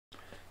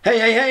Hey,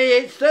 hey, hey,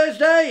 it's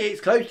Thursday, it's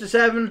close to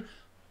 7,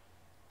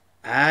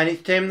 and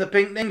it's Tim the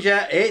Pink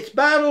Ninja. It's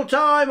battle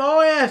time,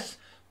 oh yes!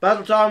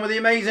 Battle time with the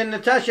amazing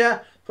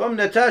Natasha from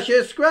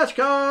Natasha's Scratch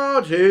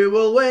Cards. Who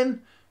will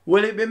win?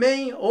 Will it be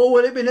me or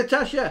will it be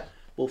Natasha?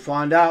 We'll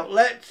find out.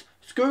 Let's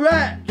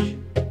scratch!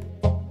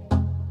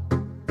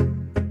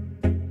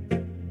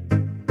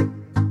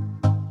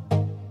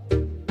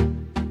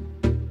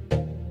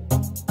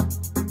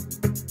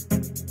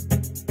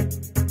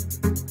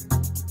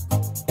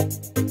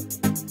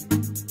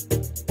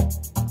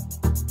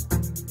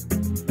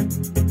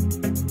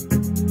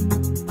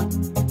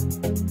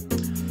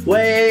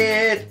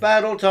 It's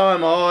battle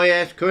time, oh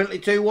yes, currently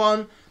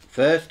 2-1,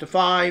 first to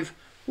 5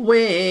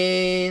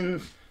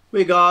 wins.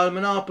 We got a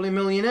Monopoly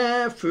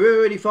Millionaire,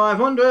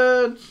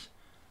 3500s.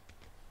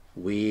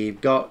 We've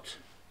got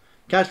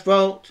Cash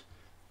Vault,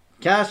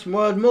 Cash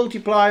Word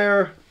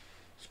Multiplier,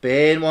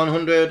 Spin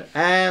 100,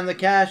 and the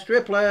Cash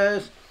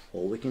Triplers.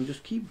 Or we can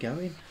just keep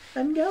going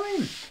and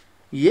going.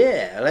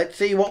 Yeah, let's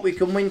see what we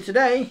can win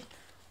today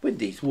with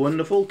these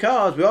wonderful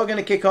cards. We are going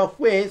to kick off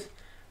with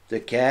the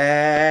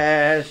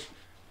Cash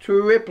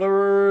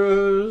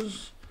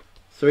Triplers.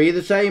 3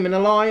 the same in a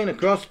line,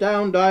 across,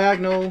 down,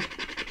 diagonal.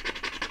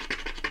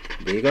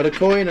 We got a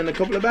coin and a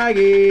couple of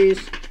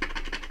baggies.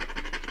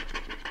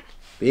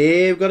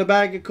 We've got a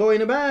bag, a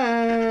coin, a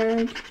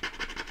bag.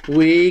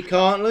 We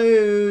can't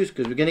lose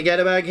because we're going to get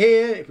a bag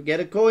here. If we get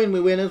a coin, we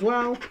win as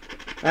well.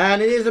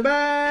 And it is a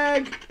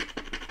bag.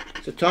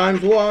 It's a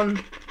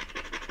 ×1.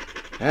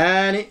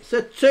 And it's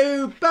a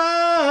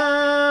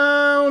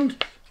 £2.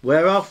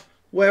 We're off,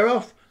 we're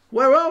off.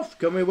 We're off.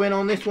 Can we win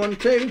on this one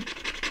too?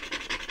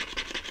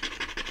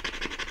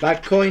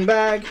 Bag, coin,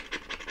 bag.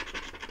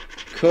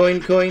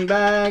 Coin, coin,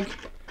 bag.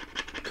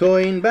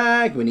 Coin,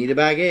 bag. We need a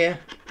bag here.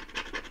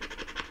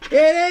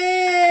 It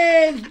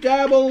is!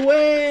 Double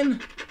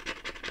win!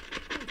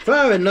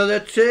 For another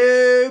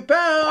 £2.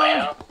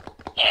 Well,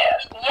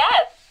 yes.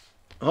 Yes!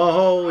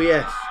 Oh,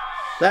 yes.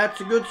 That's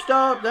a good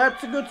start.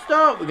 That's a good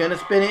start. We're going to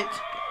spin it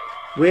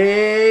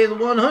with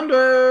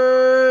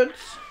 100s.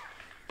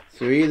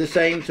 3 the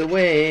same to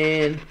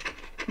win.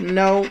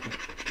 No.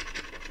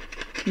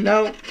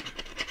 No.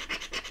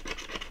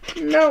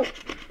 No.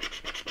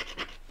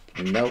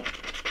 No.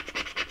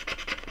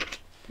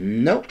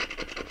 No.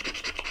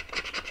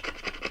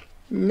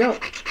 No.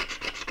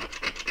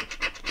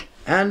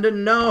 And a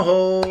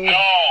no.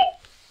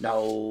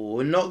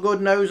 No. Not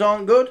good. No's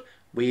aren't good.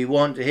 We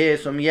want to hear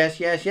some yes,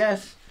 yes,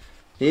 yes.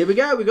 Here we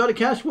go. We got a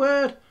cash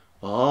word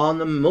on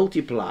the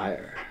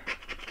multiplier.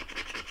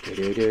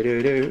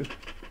 Do-do-do-do-do.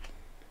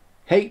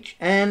 H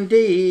and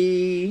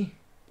D.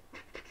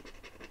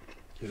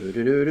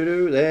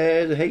 Do-do-do-do-do.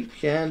 There's a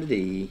H and a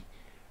D.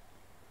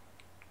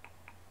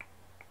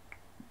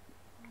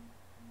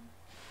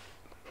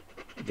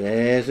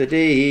 There's a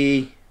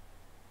D.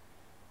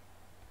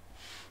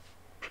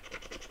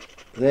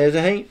 There's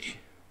a H.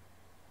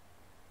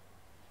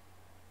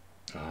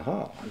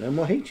 Aha, no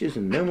more H's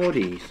and no more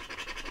D's.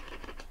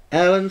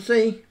 L and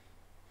C.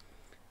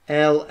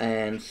 L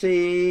and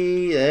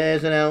C.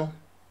 There's an L.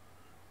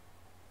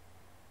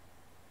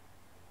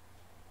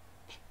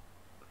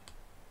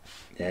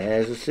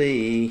 There's a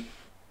C.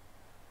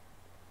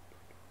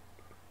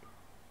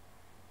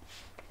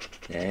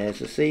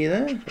 There's a C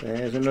there.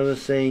 There's another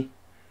C.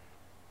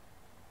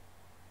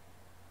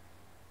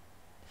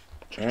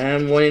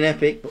 And one in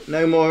epic, but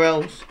no more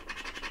else.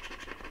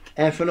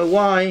 F and a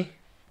Y.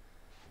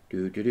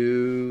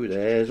 Do-do-do.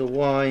 There's a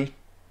Y.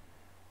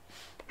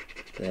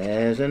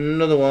 There's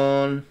another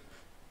one.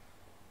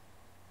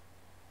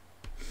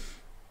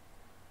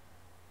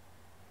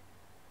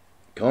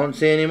 Can't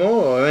see any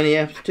more or any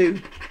F's too.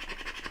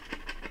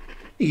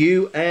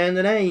 U and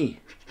an A.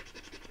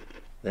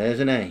 There's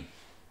an A.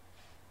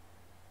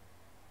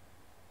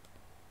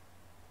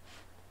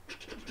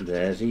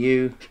 There's a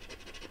U.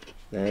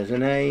 There's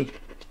an A.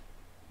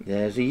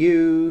 There's a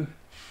U.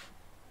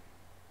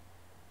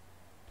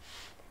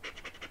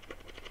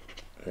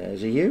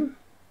 There's a U.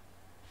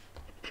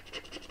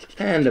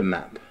 And a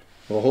map.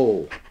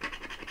 Oh.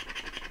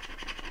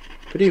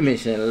 If I do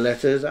miss any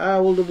letters, I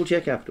will double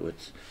check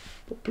afterwards.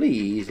 But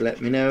please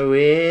let me know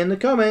in the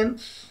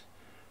comments.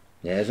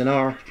 There's an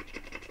R.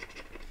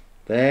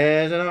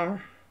 There's an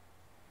R.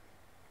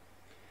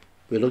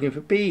 We're looking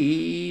for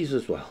P's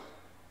as well.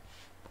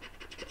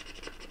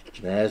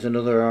 There's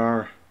another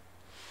R.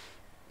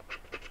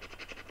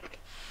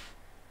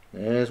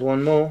 There's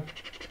one more.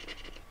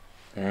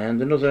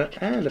 And another,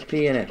 and a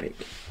P in epic.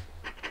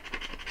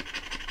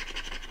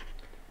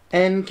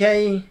 NK.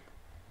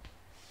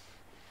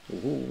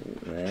 Ooh,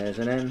 there's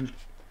an N.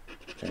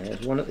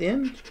 There's one at the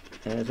end.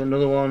 There's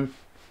another one.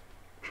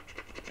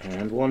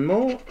 And one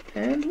more.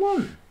 And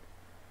one.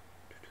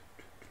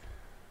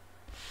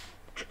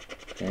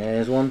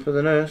 There's one for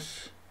the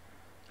nurse.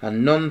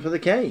 And none for the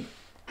K.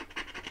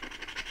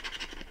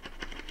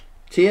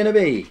 T and a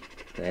B.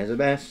 There's the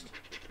best.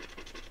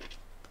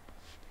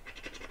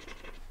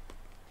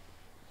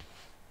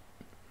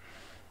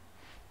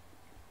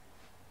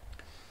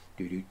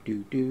 Do do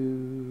do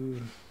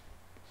do.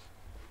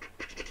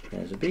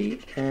 There's a B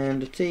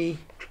and a T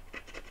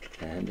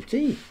and a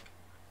T.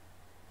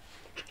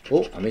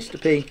 Oh, I missed a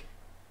P.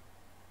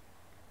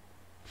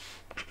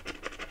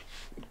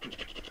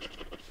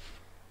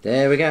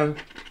 There we go.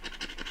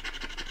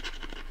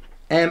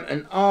 M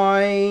and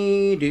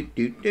I. Do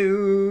do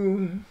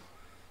do.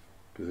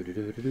 Do do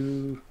do do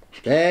do.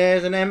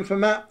 There's an M for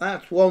map.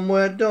 That's one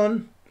word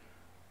done.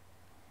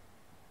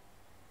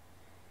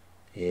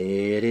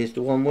 It is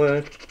the one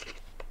word.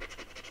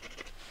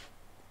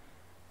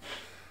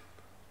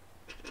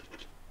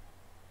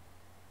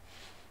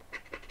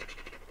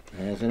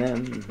 There's an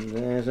M,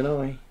 there's an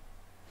I,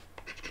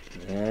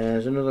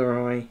 there's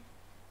another I.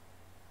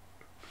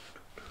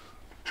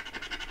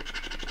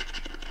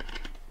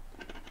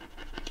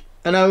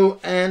 An O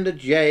and a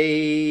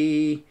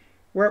J.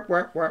 Whir,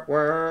 whir, whir,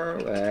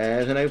 whir.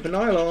 There's an open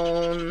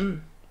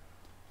nylon.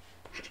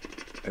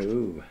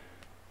 Oh.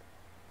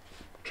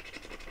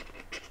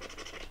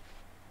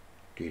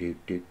 Do do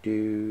do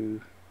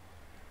do.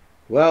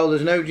 Well,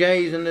 there's no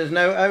J's and there's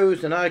no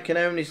O's, and I can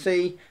only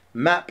see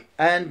map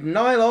and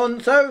nylon.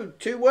 So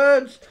 2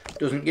 words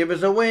doesn't give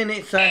us a win.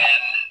 It's a.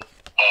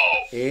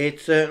 It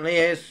certainly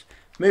is.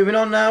 Moving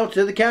on now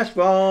to the cash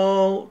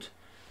vault.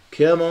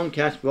 Come on,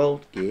 cash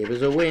vault, give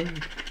us a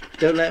win.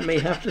 Don't let me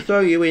have to throw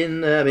you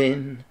in the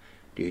bin.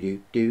 Do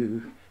do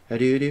do, a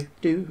do do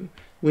do.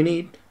 We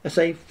need a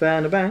safe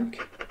and a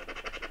bank.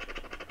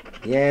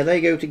 Yeah,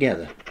 they go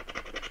together.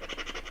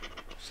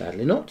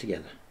 Sadly not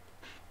together.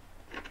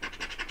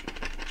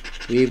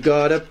 We've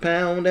got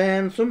 £1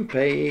 and some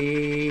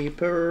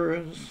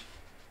papers.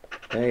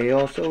 They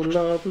are so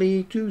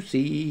lovely to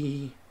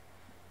see.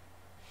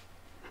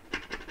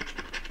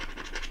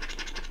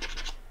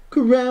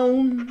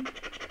 Crown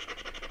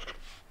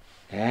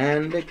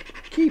and a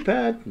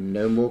keypad,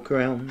 no more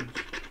crowns.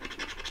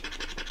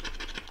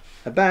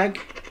 A bag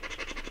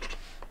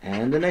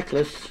and a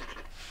necklace.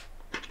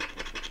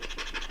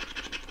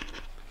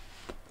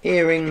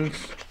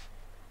 Earrings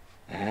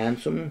and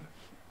some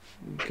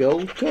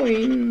gold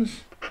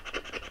coins.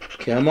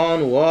 Come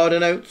on, water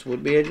notes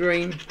would be a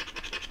dream.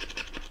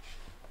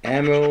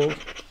 Emerald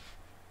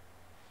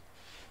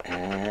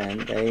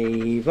and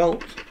a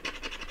vault.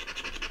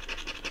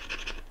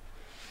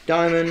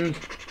 Diamond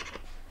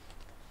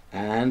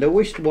and a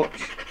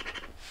wristwatch.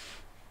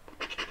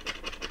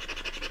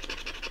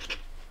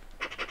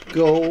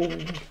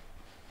 Gold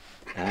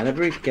and a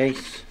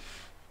briefcase.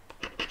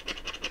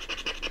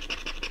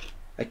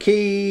 A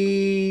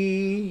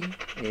key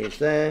is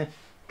there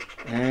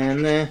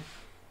and there,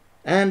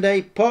 and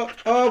a pot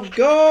of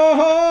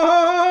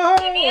gold.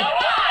 Give me a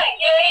Y,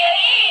 give me an E,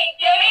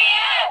 give me an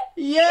S.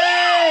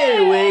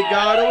 Yay! We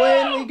got a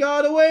win, we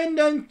got a win.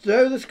 Don't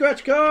throw the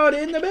scratch card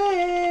in the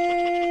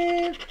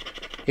bin.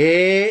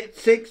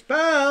 It's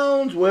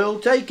 £6. We'll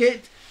take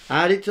it,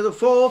 add it to the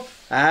 4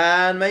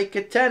 and make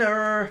a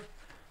tenner.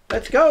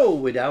 Let's go.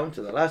 We're down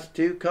to the last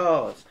 2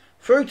 cards.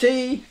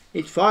 Fruity,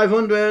 it's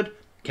 500.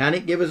 Can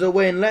it give us a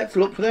win? Let's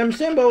look for them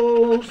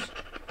symbols.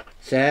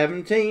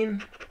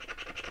 17,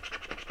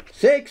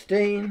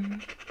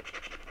 16,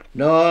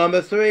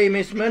 number 3,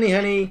 Miss Money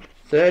Honey,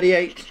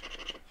 38,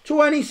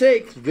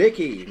 26,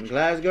 Vicky in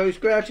Glasgow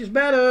Scratch is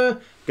better.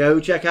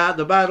 Go check out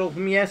the battle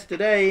from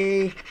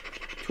yesterday.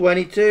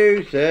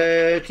 22,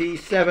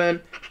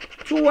 37,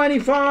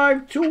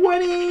 25,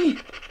 20,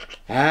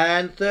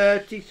 and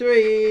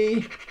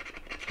 33.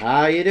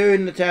 How you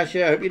doing,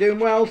 Natasha? Hope you're doing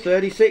well.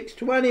 36,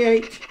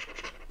 28,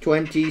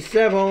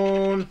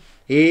 27,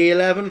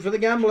 11 for the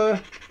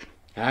gambler,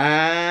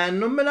 and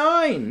number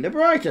 9, the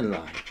Brighton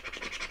line.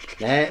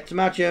 Let's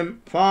match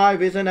them.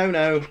 5 is a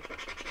no-no.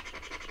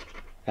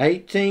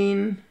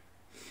 18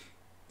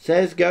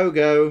 says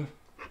go-go.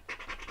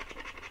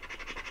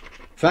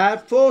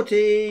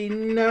 540,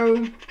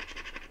 no.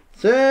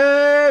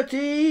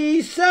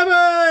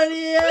 37,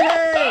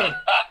 yeah!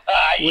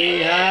 We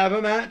have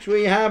a match,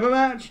 we have a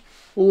match.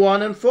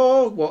 1 and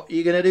 4, what are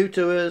you going to do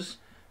to us?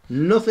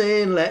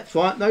 Nothing, let's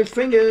fight those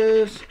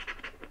fingers.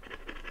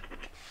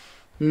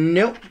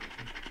 Nope.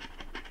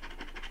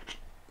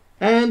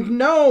 And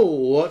no,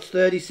 what's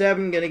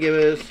 37 going to give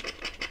us?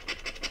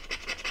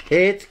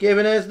 It's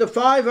giving us the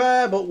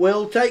 5er, but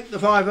we'll take the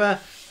 5er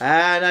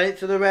and add it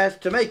to the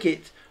rest to make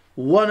it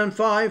 1 and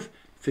 5,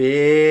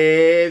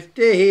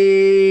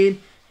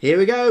 15. Here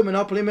we go,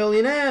 Monopoly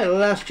Millionaire,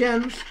 last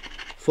chance.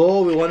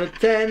 4, we want a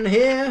 10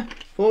 here.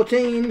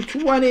 14,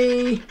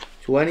 20,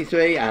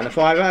 23, and a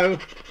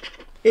 50.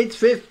 It's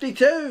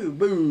 52.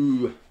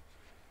 Boo.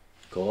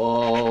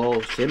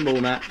 Call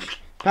symbol match.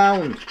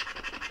 Pound.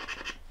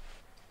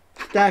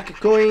 Stack of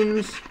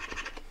coins.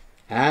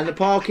 And the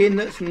parking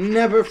that's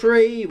never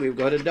free. We've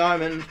got a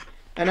diamond,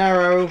 an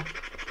arrow,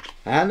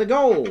 and the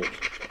gold.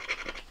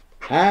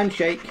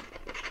 Handshake.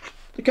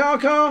 The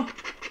car.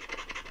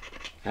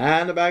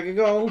 And a bag of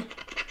gold.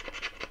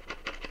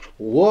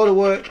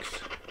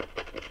 Waterworks.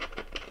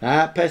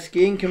 That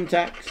pesky income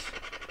tax.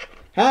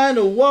 And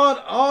a wad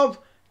of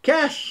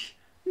cash.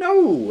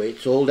 No,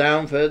 it's all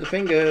down for the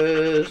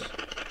fingers.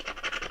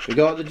 We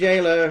got the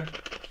jailer.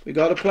 We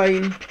got a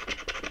plane.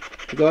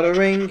 We got a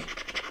ring.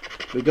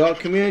 we've got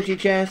a community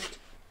chest,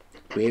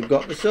 we've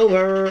got the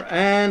silver,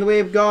 and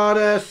we've got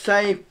a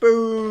safe.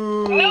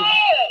 Boom! No!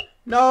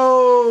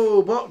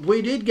 No, but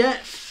we did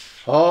get,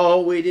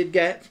 we did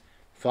get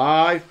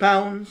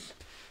 £5.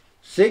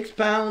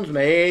 £6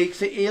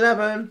 makes it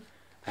 11,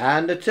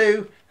 and a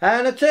 2,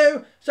 and a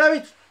 2, so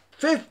it's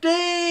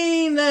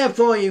 15 there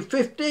for you,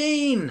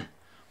 15.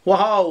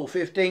 Wow,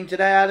 15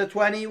 today out of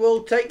 20,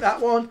 we'll take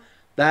that one.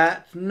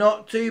 That's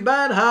not too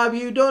bad. How have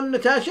you done,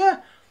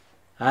 Natasha?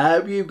 I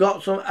hope you've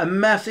got some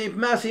massive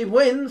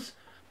wins.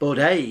 But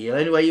hey, the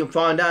only way you'll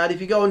find out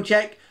if you go and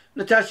check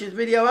Natasha's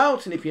video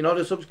out. And if you're not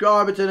a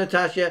subscriber to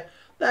Natasha,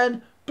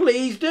 then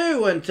please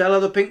do, and tell her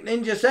the Pink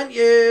Ninja sent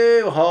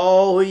you.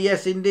 Oh,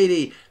 yes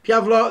indeedy. If you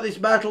have liked this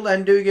battle,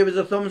 then do give us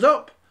a thumbs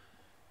up.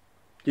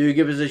 Do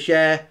give us a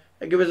share,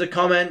 and give us a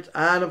comment.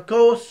 And of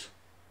course,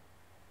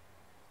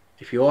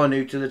 if you are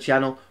new to the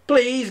channel,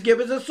 please give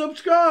us a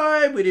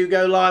subscribe. We do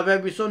go live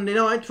every Sunday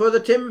night for the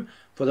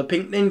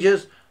Pink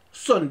Ninjas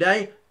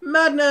Sunday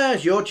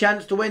Madness. Your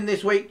chance to win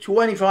this week,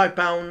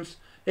 £25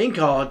 in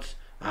cards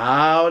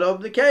out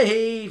of the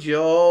cage.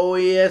 Oh,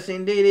 yes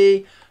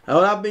indeedy.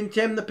 Well, I've been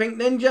Tim the Pink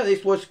Ninja.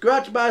 This was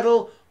Scratch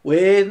Battle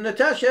with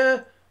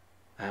Natasha.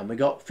 And we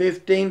got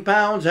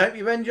 £15. Hope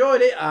you've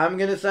enjoyed it. I'm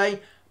going to say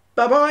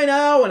bye-bye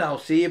now, and I'll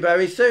see you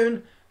very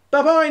soon.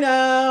 Bye-bye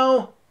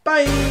now.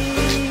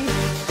 Bye.